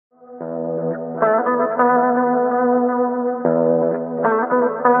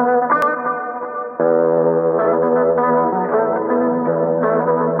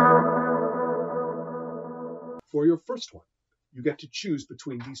You get to choose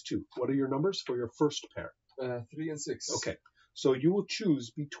between these two. What are your numbers for your first pair? 3 and 6. Okay. So you will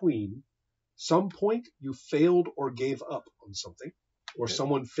choose between some point you failed or gave up on something, or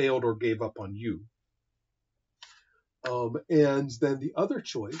someone failed or gave up on you. And then the other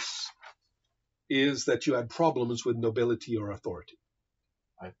choice is that you had problems with nobility or authority.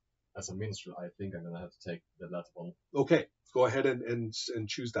 As a minstrel, I think I'm going to have to take the latter one. Okay, go ahead and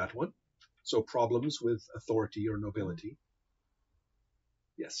choose that one. So problems with authority or nobility.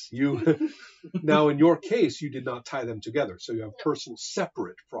 Yes, you. Now, in your case, you did not tie them together, so you have personal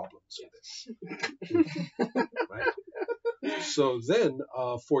separate problems with this. Right? So then,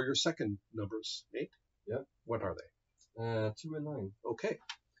 for your second numbers, Nate, what are they? 2 and 9. Okay.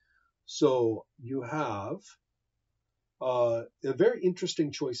 So you have a very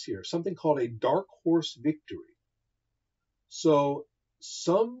interesting choice here, something called a dark horse victory. So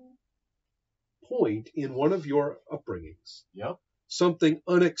some point in one of your upbringings, something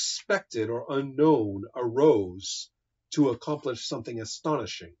unexpected or unknown arose to accomplish something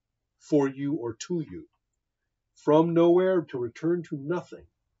astonishing for you or to you. From nowhere to return to nothing.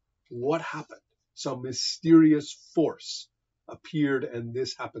 What happened? Some mysterious force appeared and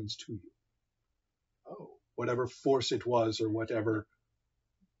this happens to you. Oh. Whatever force it was or whatever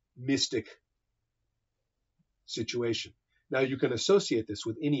mystic situation. Now you can associate this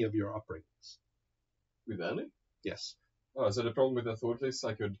with any of your upbringings. With any? Yes. Oh, so the problem with authorities,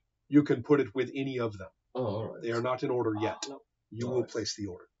 You can put it with any of them. Oh, all right. They are not in order yet. No. You will place the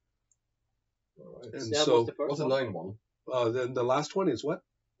order. All right. And That so, was the first What's the one. 9 one? Then the last one is what?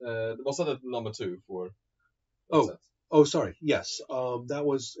 Was that number 2 for? Oh, sorry. Yes. That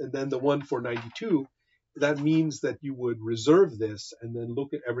was, and then the one for 92, that means that you would reserve this and then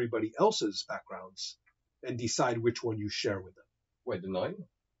look at everybody else's backgrounds and decide which one you share with them. Wait, the 9?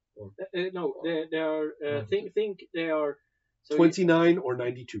 No, they are. Think they are. So 29 or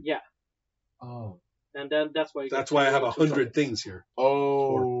 92. Yeah. Oh. And then that's why. That's why I have 100 things here.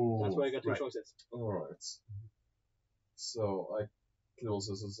 Oh. That's why I got two Right. choices. All right. So I can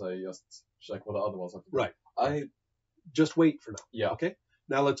also say just check what the other ones are. Right. I just wait for now. Yeah. Okay.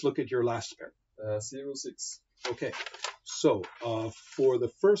 Now let's look at your last pair. 06. Okay. So for the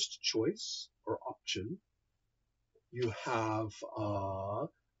first choice or option, you have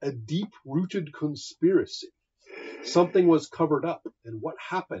a deep-rooted conspiracy. Something was covered up, and what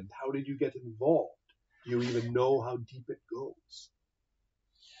happened? How did you get involved? Do you even know how deep it goes?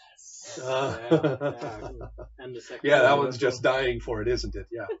 Yes. And the second. Yeah, that one's just dying for it, isn't it?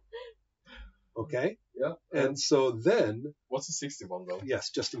 Yeah. Okay. Yeah. And so then, what's the 61 though? Yes,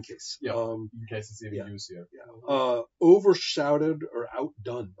 just in case. Yeah. In case it's even used here. Yeah. Overshadowed or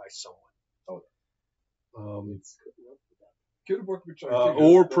outdone by someone. Oh. Could work with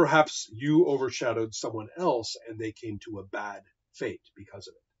or perhaps you overshadowed someone else and they came to a bad fate because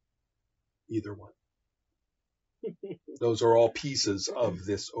of it. Either one. Those are all pieces of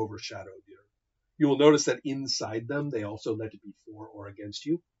this overshadowed. You will notice that inside them, they also let it be for or against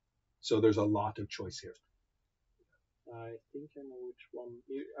you. So there's a lot of choice here. I think I know which one.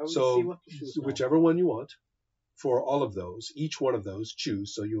 I will so see what to choose now. Whichever one you want, for all of those, each one of those,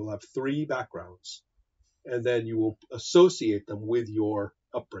 choose. So you will have 3 backgrounds. And then you will associate them with your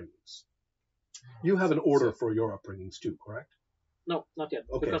upbringings. You have an order for your upbringings too, correct? No, not yet.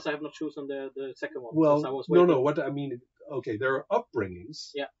 Okay. Because I have not chosen the second one. Well, I was no. What I mean, okay, there are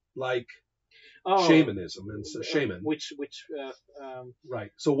upbringings, like shamanism and shaman. Which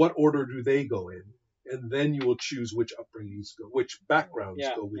right. So what order do they go in? And then you will choose which upbringings go, which backgrounds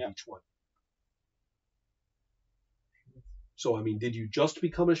go with each one. So, I mean, did you just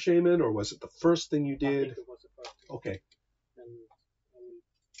become a shaman, or was it the first thing you did? I think it was the first thing. Okay. And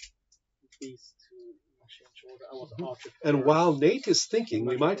these two change order. I was archer. And while Nate is thinking,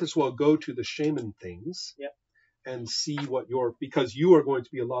 we might as well go to the shaman things and see what because you are going to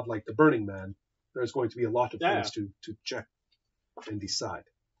be a lot like the Burning Man. There's going to be a lot of things to check and decide.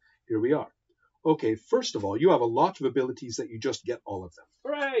 Here we are. Okay, first of all, you have a lot of abilities that you just get all of them.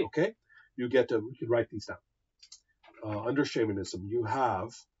 Hooray! Okay? You get to, we can write these down. Under shamanism, you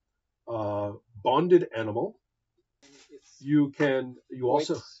have bonded animal. You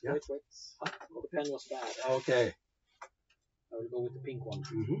also... Yeah. Wait. Oh, the pen was bad. Okay. I will go with the pink one.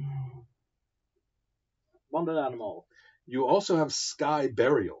 Mm-hmm. Bonded animal. You also have sky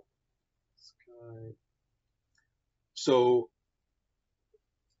burial. So,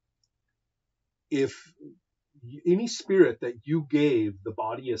 if any spirit that you gave the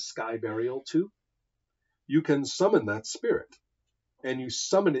body a sky burial to, you can summon that spirit, and you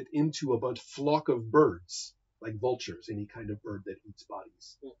summon it into a flock of birds, like vultures, any kind of bird that eats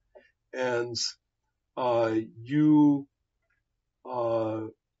bodies. And you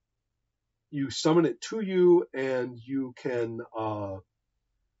you summon it to you, and you can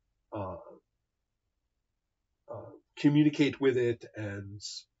communicate with it and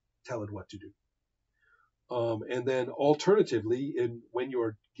tell it what to do. And then alternatively, when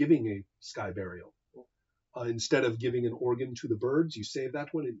you're giving a sky burial, instead of giving an organ to the birds, you save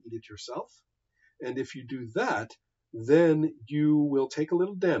that one and eat it yourself. And if you do that, then you will take a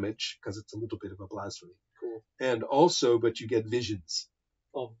little damage, because it's a little bit of a blasphemy. Cool. And also, but you get visions.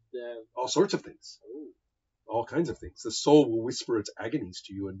 Of the... All sorts of things. Oh. All kinds of things. The soul will whisper its agonies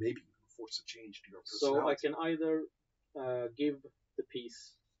to you and maybe even force a change to your So I personality. can either give the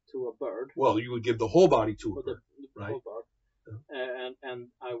piece to a bird, Well, you would give the whole body to or a the bird. right? whole bird, and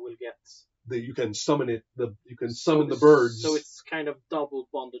I will get... You can summon it. You can summon the birds. So it's kind of double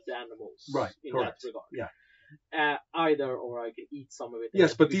bonded animals, Right, in correct. that regard. Yeah. Either, or I can eat some of it.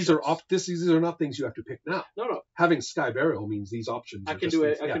 Yes, but these are options. these are not things you have to pick now. No. Having sky burial means these options. I are can just do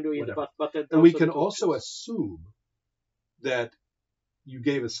things, it. I can do it, whatever. but And we those are can the two also options. assume that you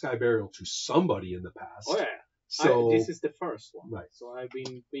gave a sky burial to somebody in the past. Oh yeah. So this is the first one. Right. So I've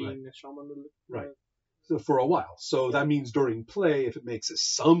been being a shaman. Right. So for a while. So that means during play, if it makes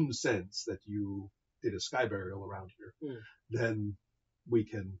some sense that you did a sky burial around here, then we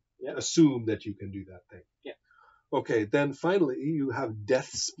can assume that you can do that thing. Yeah. Okay, then finally you have death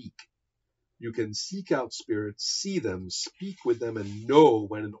speak. You can seek out spirits, see them, speak with them, and know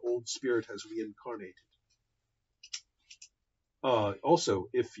when an old spirit has reincarnated. Also,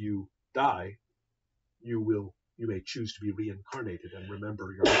 if you die, you may choose to be reincarnated and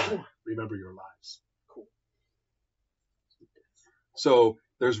remember your lives. Cool. So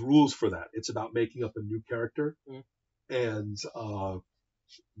there's rules for that. It's about making up a new character, and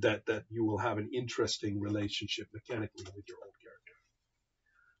that you will have an interesting relationship mechanically with your old character.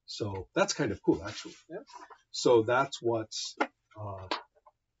 So that's kind of cool, actually. Yeah. So that's what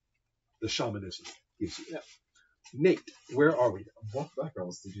the shamanism gives you. Yeah. Nate, where are we? What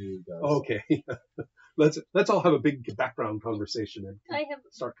backgrounds did you guys? Okay. Let's all have a big background conversation and I have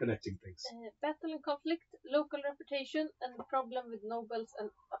start connecting things. battle and conflict, local reputation, and problem with nobles and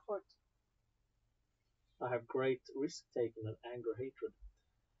authority. I have great risk taking and anger, hatred.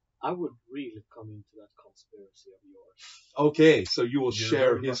 I would really come into that conspiracy of yours. Okay, so you will You're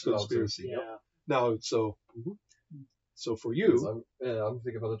share very his much allowed to. conspiracy. Yeah. Now, so for Because you, I'm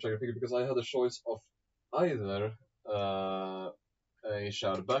thinking about the tracker figure because I had a choice of either a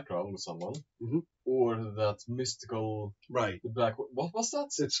shared background with someone or that mystical right? the black. What was that?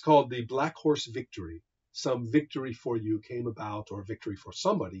 It's called the Black Horse Victory. Some victory for you came about, or victory for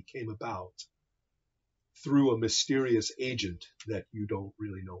somebody came about through a mysterious agent that you don't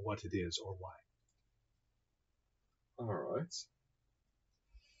really know what it is or why. All right.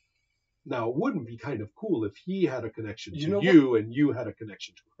 Now, it wouldn't be kind of cool if he had a connection to You know you and you had a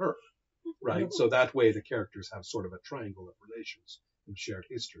connection to her, right? You know- So that way the characters have sort of a triangle of relations and shared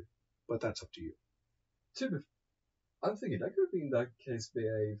history. But that's up to you. I'm thinking that could be in that case be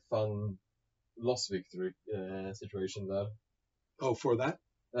a fun loss victory situation there. Oh, for that?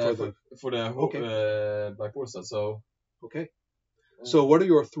 For the Okay. Black Horse then. So Okay. So what are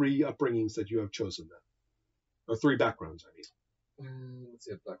your three upbringings that you have chosen then? Or three backgrounds, I mean. let's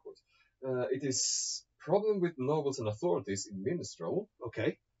see, Black Horse. It is problem with nobles and authorities in Minstrel.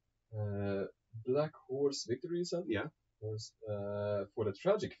 Okay. Black Horse victory, you said? Yeah. For the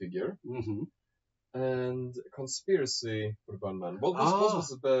tragic figure. Mm-hmm. And conspiracy for the Burnman. What was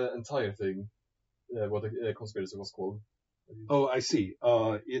the entire thing? What the conspiracy was called? Oh, I see.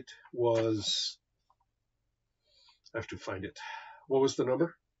 It was... I have to find it. What was the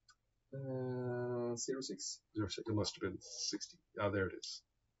number? 06. 06. It must have been 60. Ah, there it is.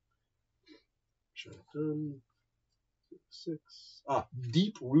 Shotgun. 6.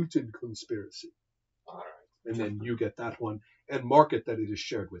 Deep-rooted conspiracy. All right. And then you get that one and mark it that it is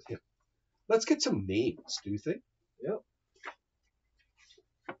shared with him. Let's get some names, do you think? Yep.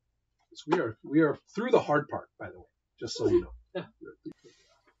 So we are through the hard part, by the way, just so you know. Yeah.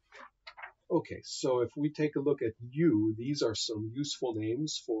 Okay, so if we take a look at you, these are some useful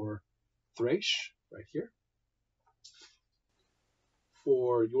names for Thrash, right here.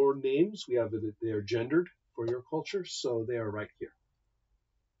 For your names, we have that they are gendered for your culture, so they are right here.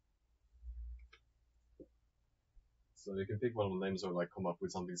 So you can pick one of the names or like come up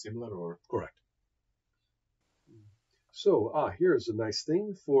with something similar or Correct. So, here's a nice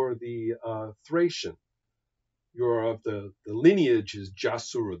thing for the Thracian. You're of the lineage is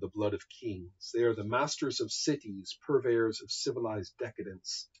Jasur, the blood of kings. They are the masters of cities, purveyors of civilized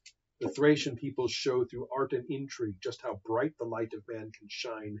decadence. The Thracian people show through art and intrigue just how bright the light of man can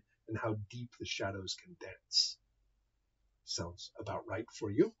shine and how deep the shadows can dance. sounds about right for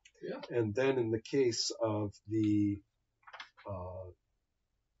you. Yeah. And then in the case of the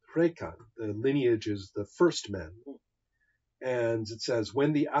Hrekan, the lineage is the first men. And it says,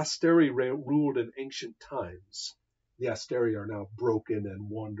 when the Asteri ruled in ancient times, the Asteri are now broken and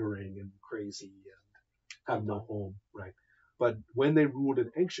wandering and crazy and have no home, right? But when they ruled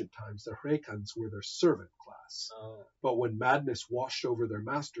in ancient times, the Hrekans were their servant class. But when madness washed over their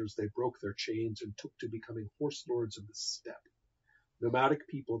masters, they broke their chains and took to becoming horse lords of the steppe. Nomadic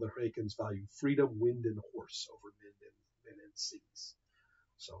people, the Hrekans value freedom, wind, and horse over men and seas.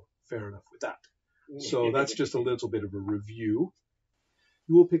 So fair enough with that. So that's just a little bit of a review.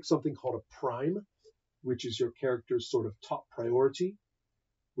 You will pick something called a prime, which is your character's sort of top priority,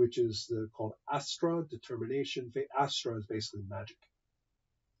 which is called Astra, determination. Astra is basically magic.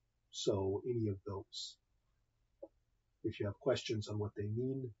 So any of those. If you have questions on what they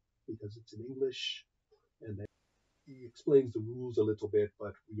mean, because it's in English, and he explains the rules a little bit,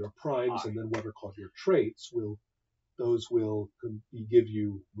 but your primes and then what are called your traits will give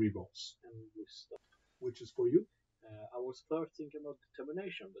you rerolls. And wisdom. Which is for you? I was first thinking about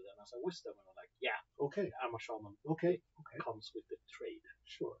determination, but then as a wisdom, and I'm like, yeah, okay, I'm a shaman. Okay. Comes with the trade.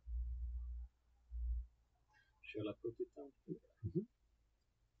 Sure. Shall I put it down here?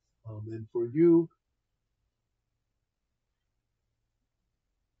 Mm-hmm. And for you,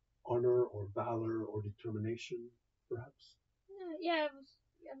 honor or valor or determination, perhaps? I'm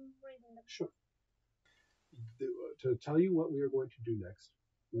reading that. Sure. To tell you what we are going to do next,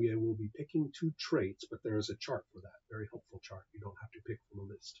 we will be picking 2 traits, but there is a chart for that, very helpful chart. You don't have to pick from a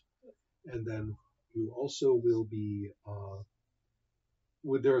list. And then you also will be,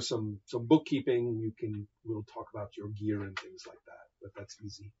 there are some bookkeeping. We'll talk about your gear and things like that, but that's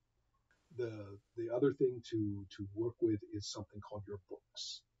easy. The other thing to work with is something called your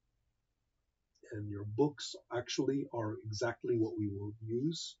books. And your books actually are exactly what we will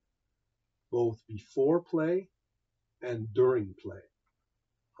use both before play and during play.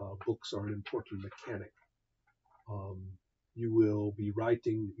 Books are an important mechanic. You will be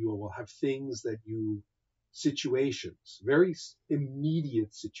writing, you will have things situations, very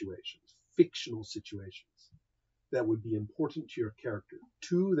immediate situations, fictional situations that would be important to your character.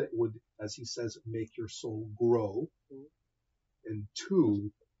 2 that would, as he says, make your soul grow, and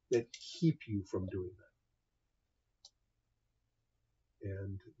 2 that keep you from doing that.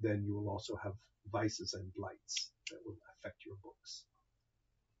 And then you will also have vices and blights that will affect your books.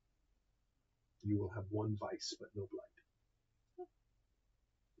 You will have 1 vice, but no blight.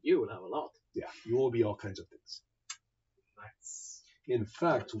 You will have a lot. Yeah, you will be all kinds of things. Nice. In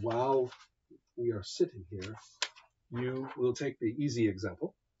fact, while we are sitting here, you will take the easy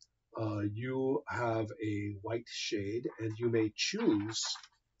example. You have a white shade, and you may choose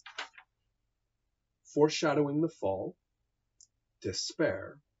foreshadowing the fall,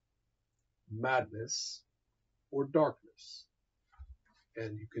 despair, madness, or darkness.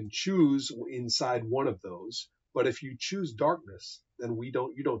 And you can choose inside one of those, but if you choose darkness, then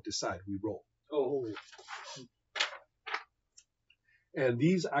you don't decide, we roll. Oh. And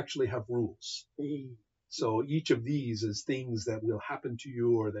these actually have rules. So each of these is things that will happen to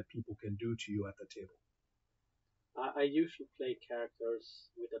you or that people can do to you at the table. I usually play characters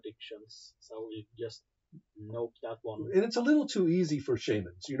with addictions, so we just nope that one. And it's a little too easy for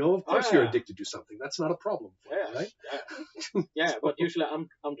shamans. Of course you're addicted to something. That's not a problem for you, right? Yeah, yeah, but usually I'm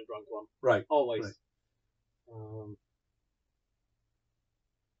the drunk one. Right. Always. Right.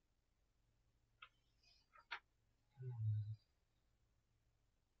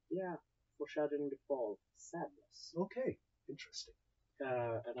 Yeah, foreshadowing the fall. Sadness. Okay, interesting.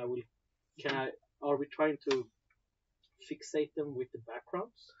 And are we trying to fixate them with the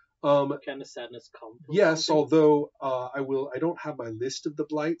backgrounds? Can the sadness come from yes, something? although I don't have my list of the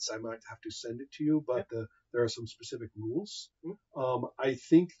blights. I might have to send it to you, but there are some specific rules. I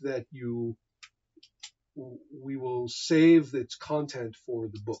think that we will save its content for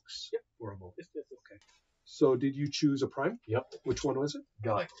the books for a moment. Yes. Okay. So did you choose a prime? Yep. Which one was it?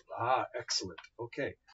 Guy. Excellent. Okay.